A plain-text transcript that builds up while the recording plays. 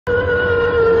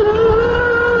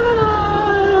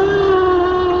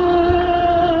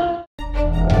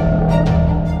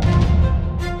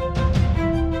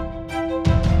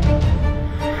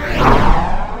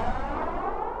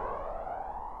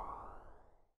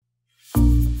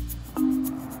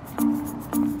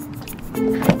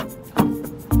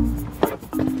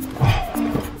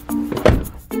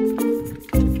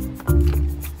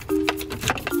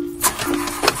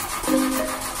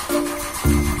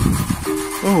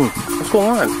What's going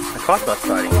on? My car's not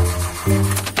starting.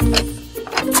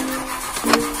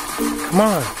 Come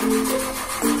on.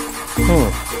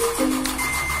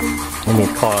 Let me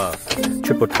call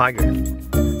Triple Tiger.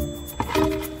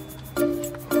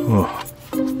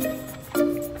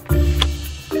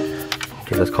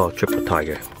 Okay, let's call Triple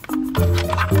Tiger.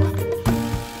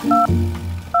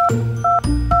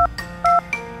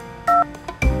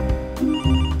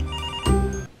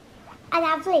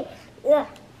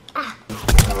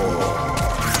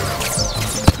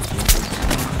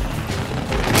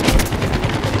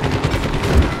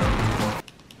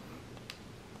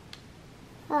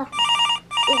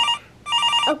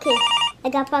 Okay, I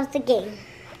got past the game.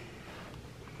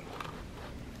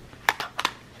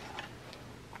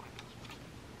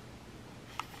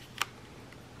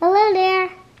 Hello there.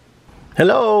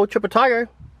 Hello, Triple Tiger.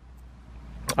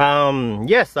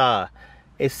 Yes,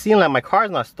 it seems like my car's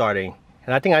not starting,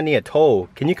 and I think I need a tow.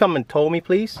 Can you come and tow me,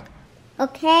 please?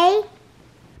 Okay.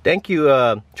 Thank you,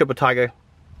 Triple Tiger.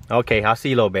 Okay, I'll see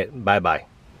you in a little bit. Bye-bye.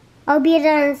 I'll be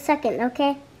there in a second,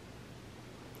 okay?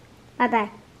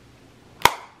 Bye-bye.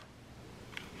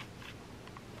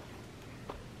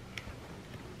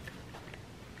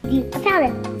 I found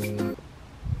it.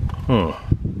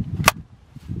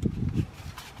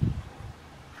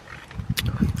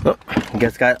 Oh,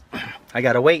 I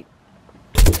gotta wait.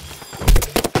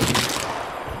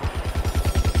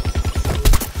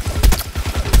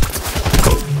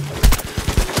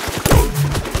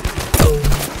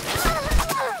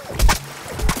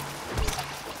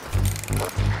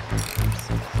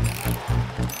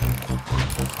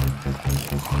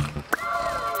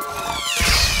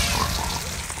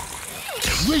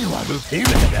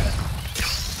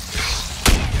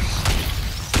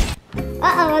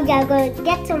 Uh-oh, I gotta go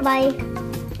get somebody.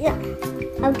 Yeah,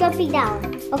 I'm jumping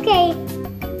down. Okay.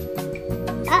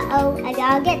 Uh-oh, I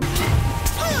gotta get...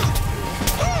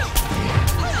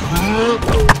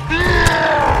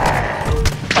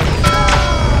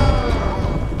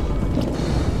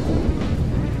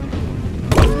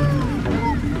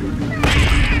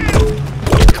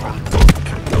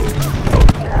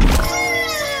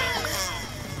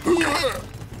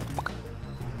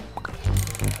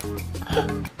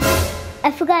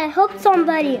 I forgot I helped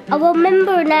somebody. I will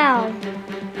remember now.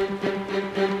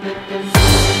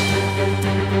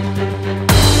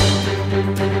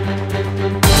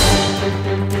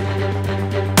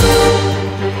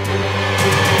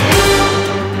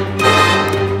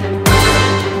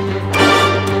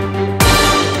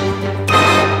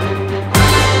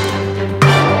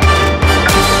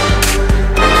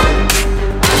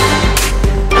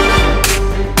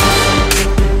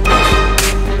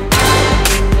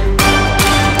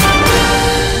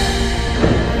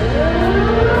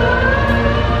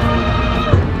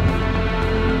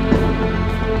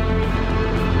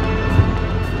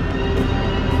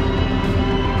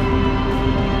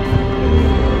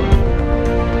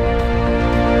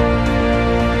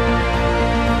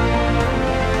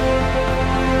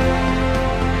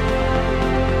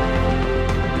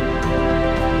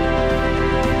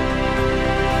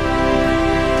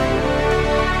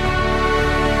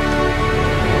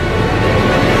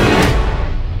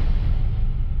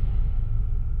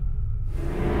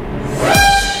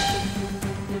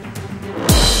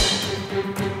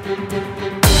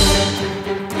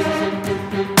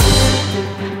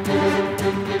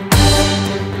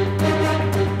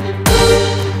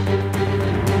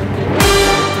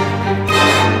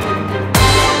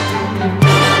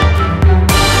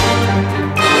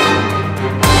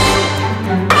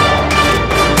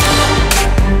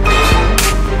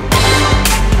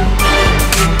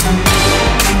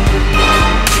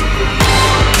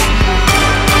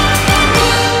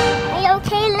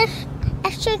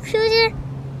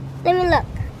 Let me look.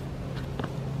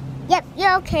 Yep,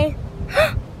 you're okay.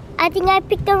 I think I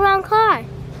picked the wrong car.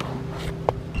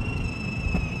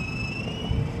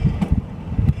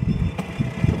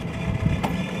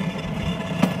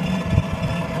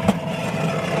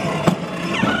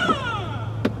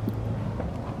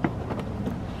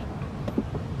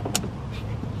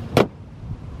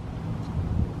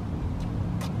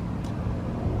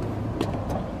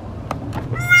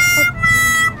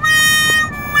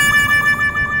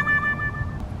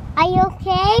 Are you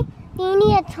okay? Do you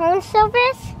need a towing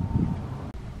service?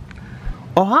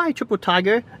 Oh, hi, Triple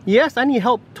Tiger. Yes, I need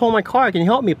help towing my car. Can you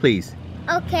help me, please?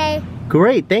 Okay.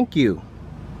 Great, thank you.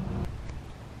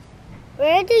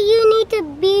 Where do you need to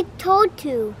be towed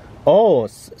to? Oh,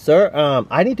 sir,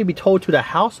 I need to be towed to the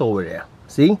house over there.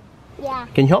 See? Yeah.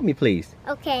 Can you help me, please?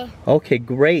 Okay. Okay,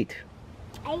 great.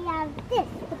 I have this,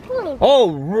 the pulling.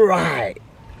 All right.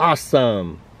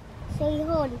 Awesome. So you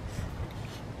hold.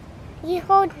 You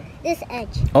hold this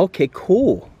edge. Okay,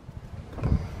 cool.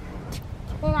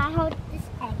 Then I hold this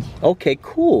edge. Okay,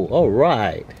 cool. All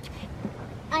right.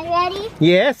 Are you ready?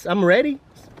 Yes, I'm ready.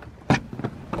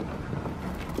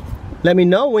 Let me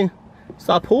know when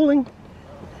start pulling.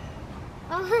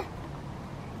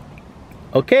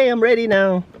 Okay, I'm ready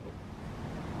now.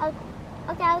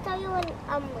 Okay, I'll tell you when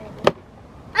I'm ready.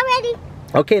 I'm ready.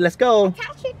 Okay, let's go.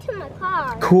 Attach it to my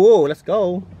car. Cool, let's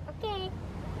go. Okay,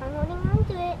 I'm holding on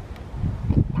to it.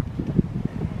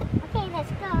 Okay,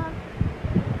 let's go.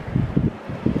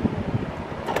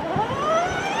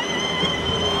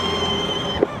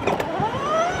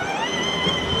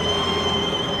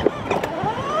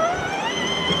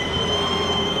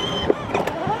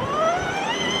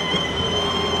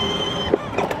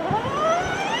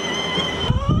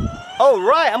 All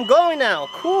right, I'm going now.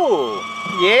 Cool.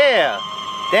 Yeah.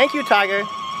 Thank you, Tiger.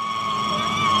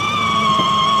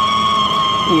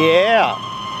 Yeah.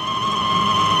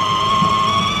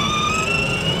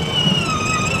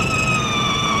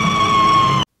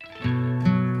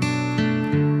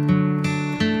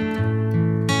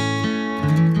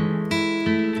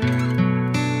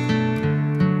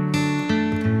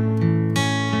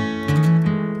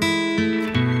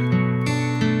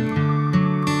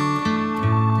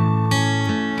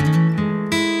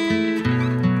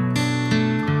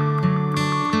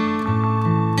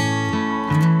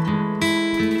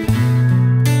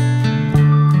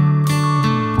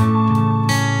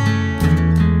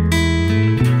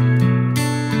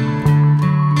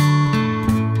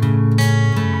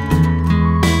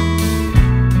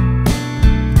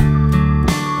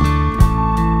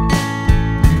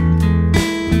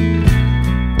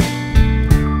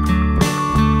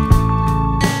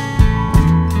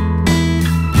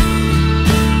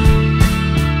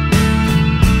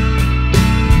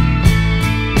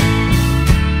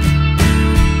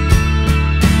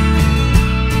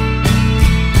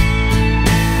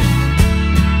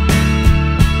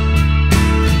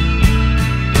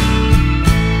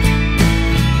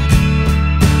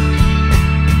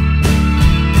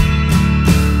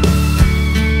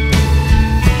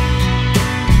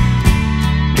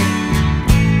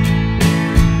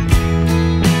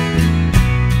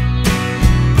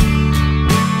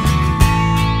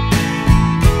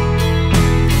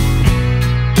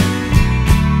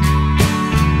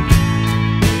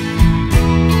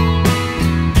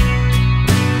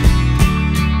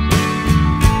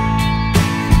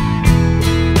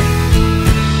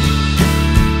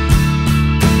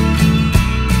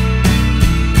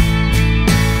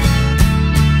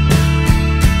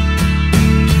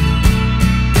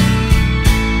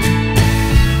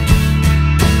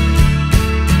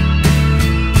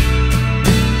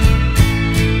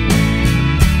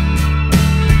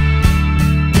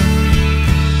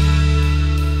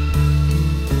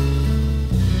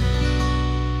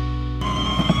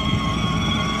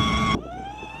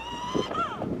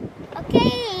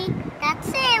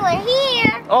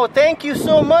 Oh, thank you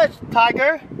so much,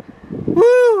 Tiger.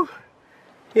 Woo!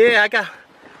 Yeah,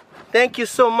 thank you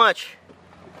so much.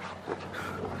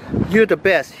 You're the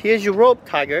best. Here's your rope,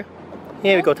 Tiger.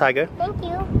 Here we go, Tiger. Thank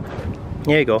you.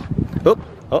 Here you go.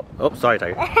 Oh, sorry,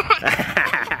 Tiger.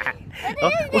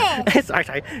 What is this? Sorry,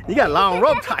 Tiger. You got a long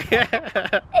rope, Tiger.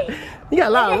 You got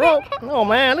a lot of rope. Oh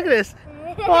man, look at this.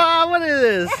 Wow, what is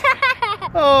this?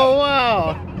 Oh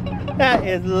wow. That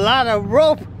is a lot of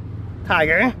rope,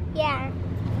 Tiger. Yeah.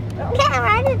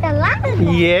 That is a lot of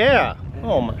them. Yeah.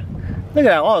 Oh my. Look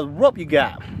at all the rope you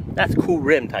got. That's cool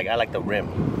rim, Tiger. I like the rim.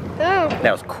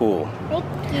 That was cool. Thank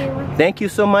you. Thank you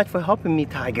so much for helping me,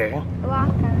 Tiger. You're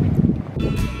welcome.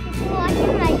 If you're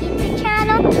watching my YouTube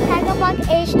channel, TigerBox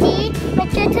HD,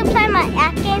 make sure to play my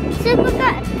app game,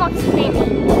 SuperCar and Fox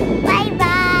Spinning. Bye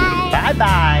bye. Bye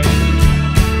bye.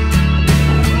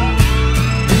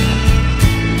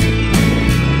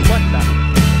 What the?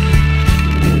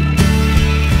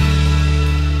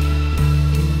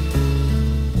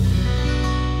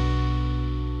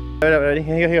 Ready?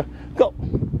 Here. Go.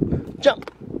 Jump.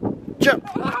 Jump.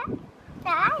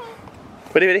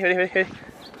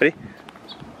 Ready.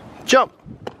 Jump.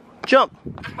 Jump.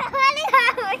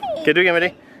 Okay, do it again,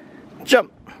 ready?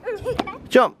 Jump.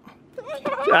 Jump.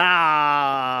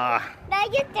 Ah. Now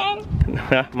your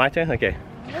turn. My turn? Okay.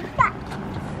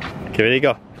 Okay, ready,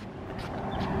 go.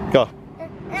 Go.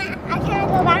 I can't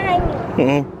go behind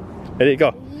you. Ready,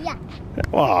 go. Yeah.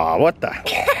 Wow, what the?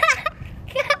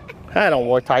 That don't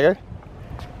work, Tiger.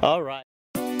 Alright.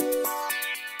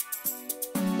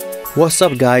 What's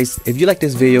up, guys? If you like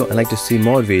this video and like to see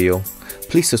more video,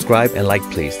 please subscribe and like,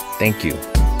 please. Thank you.